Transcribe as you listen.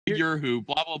figure who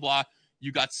blah, blah, blah.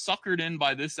 You got suckered in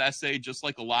by this essay just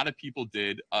like a lot of people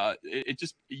did.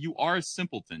 You are a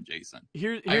simpleton, Jason.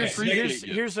 Here's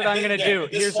what I'm going to do.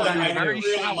 Here's what I'm going to do. I would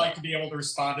really like to be able to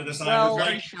respond to this. And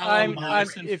well,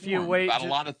 if you wait, about a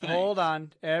lot of things. Hold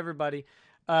on, everybody.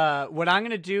 What I'm going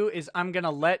to do is I'm going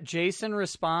to let Jason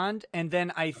respond, and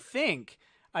then I think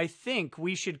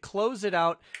we should close it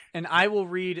out, and I will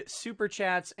read Super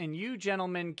Chats, and you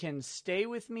gentlemen can stay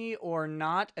with me or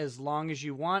not as long as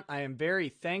you want. I am very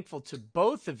thankful to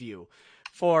both of you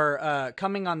for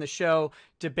coming on the show,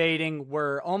 debating.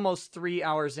 We're almost 3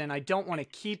 hours in. I don't want to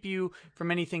keep you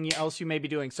from anything else you may be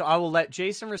doing. So I will let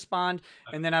Jason respond,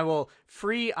 and then I will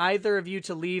free either of you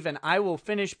to leave, and I will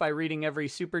finish by reading every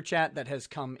super chat that has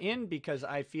come in, because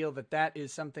I feel that that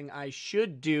is something I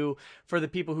should do for the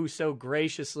people who so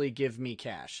graciously give me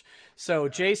cash. So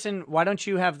Jason, why don't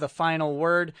you have the final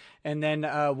word, and then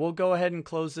we'll go ahead and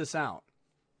close this out.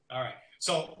 All right.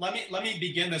 So let me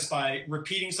begin this by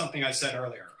repeating something I said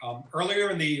earlier. Earlier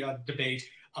in the debate,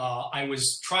 I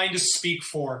was trying to speak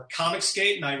for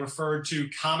Comicsgate, and I referred to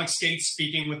Comicsgate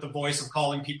speaking with the voice of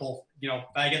calling people,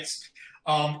 faggots.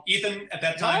 Ethan, at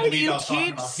that time, believed I was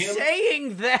talking about him. Why do you keep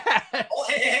saying that? Oh,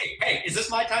 hey, is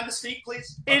this my time to speak,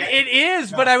 please? Okay. It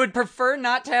is, no. But I would prefer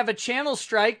not to have a channel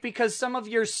strike, because some of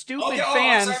your stupid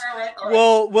fans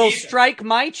will strike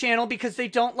my channel because they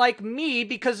don't like me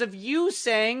because of you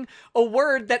saying a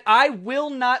word that I will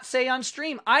not say on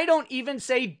stream. I don't even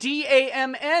say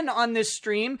DAMN on this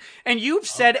stream, and you've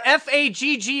said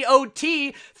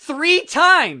FAGGOT 3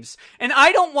 times. And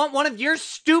I don't want one of your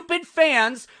stupid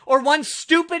fans or one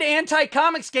stupid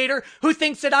anti-Comicsgater who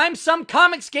thinks that I'm some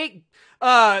Comicsgate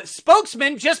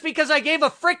spokesman just because I gave a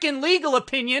frickin' legal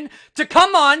opinion to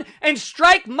come on and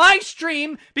strike my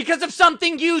stream because of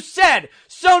something you said.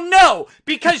 So no,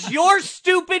 because your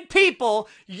stupid people,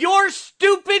 your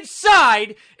stupid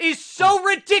side is so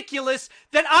ridiculous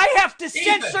that I have to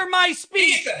censor my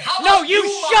speech. No, you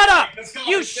shut up.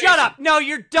 You shut up. No,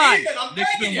 you're done.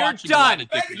 You're done.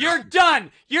 You're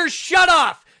done. You're shut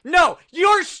off. No,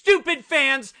 your stupid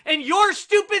fans and your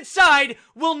stupid side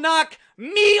will knock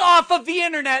me off of the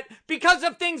internet because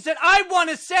of things that I want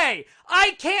to say.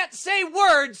 I can't say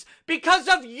words because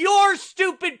of your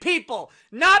stupid people,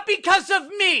 not because of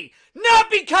me,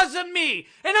 not because of me.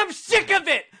 And I'm sick of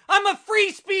it. I'm a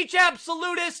free speech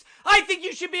absolutist. I think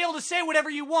you should be able to say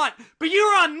whatever you want, but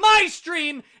you're on my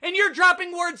stream and you're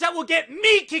dropping words that will get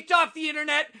me kicked off the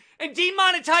internet and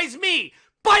demonetize me.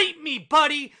 Bite me,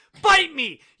 buddy. Bite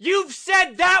me. You've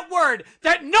said that word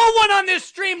that no one on this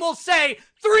stream will say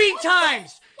 3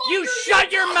 times. You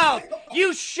shut your mouth.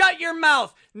 You shut your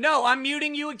mouth. No, I'm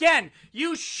muting you again.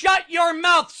 You shut your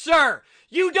mouth, sir.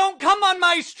 You don't come on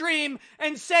my stream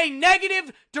and say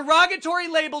negative, derogatory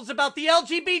labels about the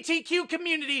LGBTQ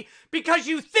community because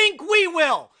you think we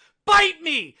will. Bite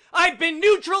me. I've been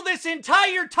neutral this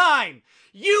entire time.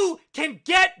 You can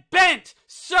get bent,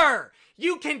 sir.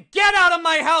 You can get out of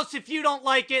my house if you don't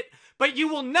like it, but you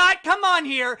will not come on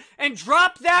here and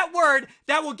drop that word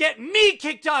that will get me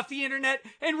kicked off the internet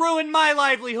and ruin my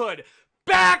livelihood.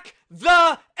 Back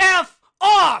the F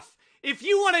off! If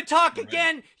you want to talk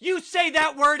again, you say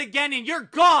that word again and you're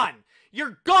gone.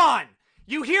 You're gone.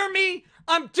 You hear me?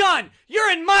 I'm done. You're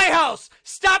in my house.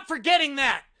 Stop forgetting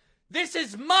that. This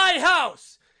is my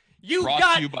house.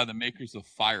 Brought to you by the makers of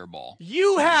Fireball.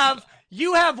 You have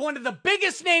one of the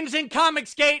biggest names in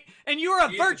Comicsgate, and you're a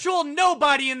virtual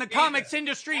nobody in the comics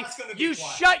industry. You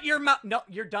shut your mouth. No,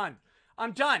 you're done.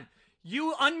 I'm done.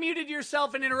 You unmuted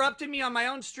yourself and interrupted me on my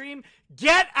own stream.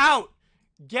 Get out.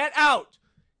 Get out.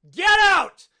 Get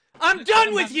out. I'm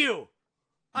done with you.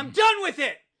 I'm done with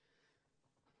it.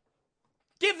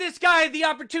 Give this guy the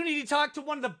opportunity to talk to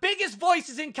one of the biggest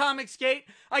voices in Comicsgate.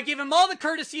 I give him all the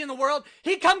courtesy in the world.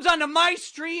 He comes onto my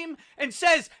stream and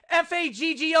says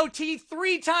FAGGOT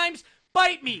 3 times.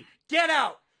 Bite me. Get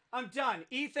out. I'm done.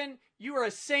 Ethan, you are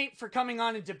a saint for coming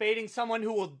on and debating someone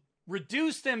who will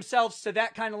reduce themselves to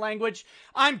that kind of language.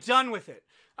 I'm done with it.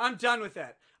 I'm done with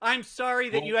that. I'm sorry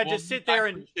that you had to sit there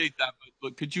and. I appreciate that,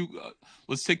 but could you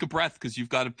let's take a breath because you've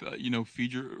got to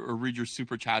feed your or read your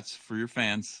super chats for your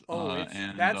fans.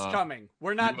 That's coming.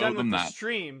 We're not done with the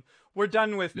stream. We're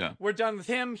done with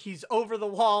him. He's over the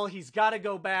wall. He's got to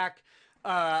go back.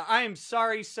 I am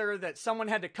sorry, sir, that someone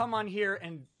had to come on here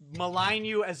and malign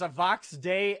you as a Vox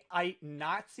Day-ite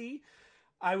Nazi.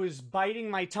 I was biting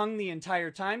my tongue the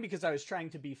entire time because I was trying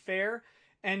to be fair,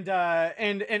 and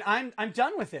I'm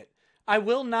done with it. I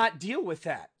will not deal with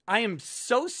that. I am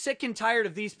so sick and tired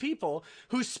of these people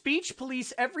who speech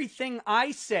police everything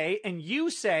I say and you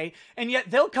say, and yet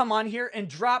they'll come on here and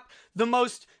drop the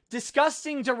most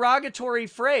disgusting, derogatory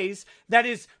phrase that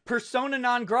is persona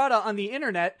non grata on the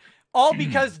internet, all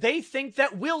because they think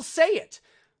that we'll say it.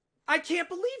 I can't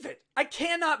believe it. I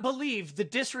cannot believe the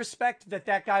disrespect that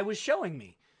that guy was showing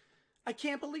me. I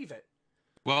can't believe it.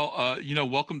 Well, you know,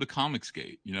 welcome to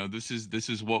Comicsgate. You know, this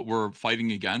is what we're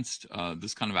fighting against.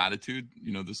 This kind of attitude.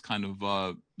 You know, this kind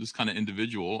of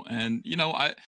individual. And you know,